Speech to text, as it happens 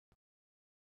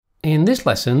In this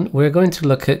lesson, we're going to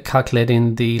look at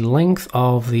calculating the length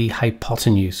of the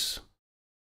hypotenuse.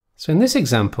 So in this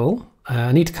example,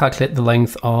 I need to calculate the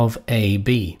length of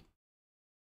AB.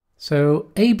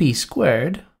 So AB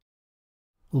squared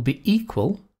will be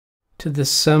equal to the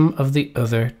sum of the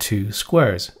other two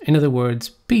squares. In other words,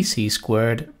 BC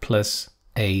squared plus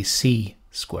AC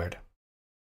squared.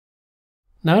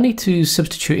 Now I need to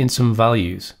substitute in some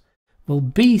values. Well,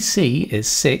 BC is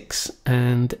 6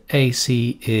 and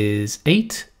AC is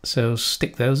 8, so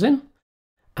stick those in.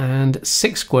 And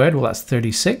 6 squared, well, that's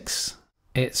 36.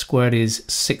 8 squared is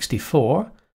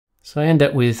 64. So I end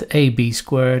up with AB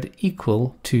squared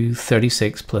equal to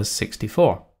 36 plus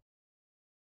 64.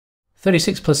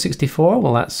 36 plus 64,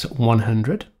 well, that's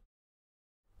 100.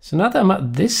 So now that I'm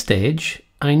at this stage,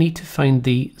 I need to find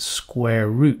the square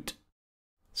root.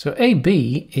 So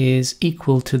AB is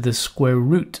equal to the square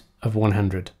root of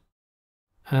 100.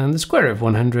 And the square root of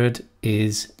 100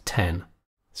 is 10.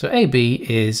 So AB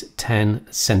is 10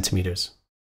 centimeters.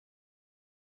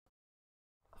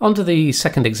 On to the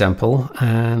second example,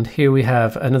 and here we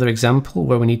have another example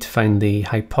where we need to find the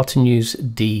hypotenuse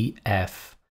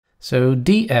DF. So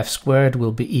DF squared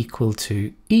will be equal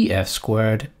to EF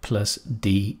squared plus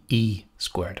DE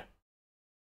squared.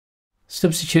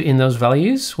 Substitute in those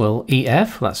values. Well,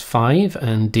 EF, that's 5,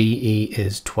 and DE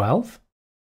is 12.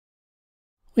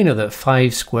 We know that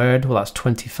 5 squared, well, that's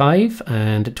 25,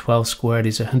 and 12 squared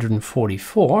is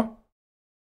 144.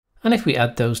 And if we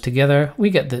add those together, we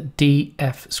get that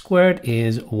DF squared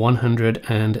is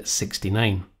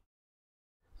 169.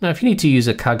 Now, if you need to use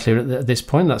a calculator at this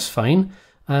point, that's fine,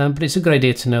 but it's a good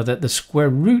idea to know that the square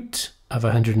root of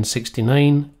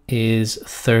 169 is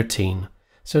 13.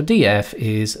 So DF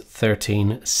is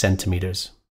 13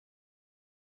 centimeters.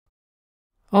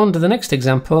 On to the next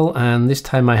example, and this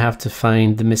time I have to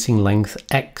find the missing length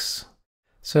x.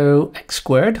 So x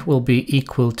squared will be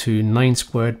equal to 9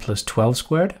 squared plus 12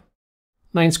 squared.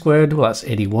 9 squared, well, that's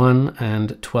 81,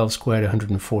 and 12 squared,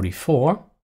 144.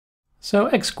 So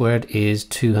x squared is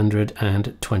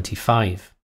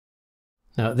 225.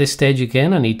 Now at this stage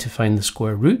again, I need to find the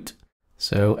square root.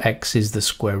 So x is the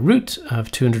square root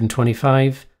of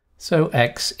 225, so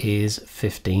x is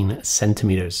 15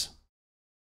 centimeters.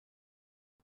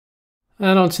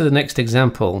 And on to the next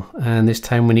example, and this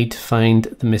time we need to find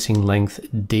the missing length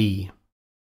d.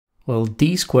 Well,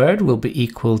 d squared will be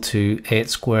equal to 8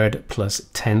 squared plus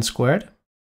 10 squared.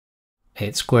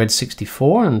 8 squared is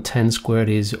 64 and 10 squared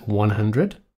is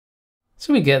 100.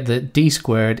 So we get that d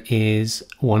squared is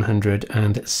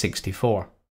 164.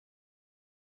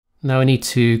 Now I need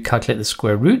to calculate the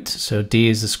square root, so d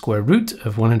is the square root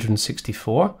of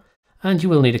 164, and you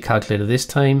will need a calculator this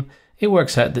time. It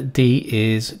works out that d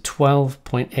is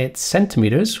 12.8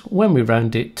 centimeters when we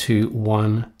round it to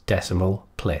 1 decimal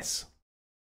place.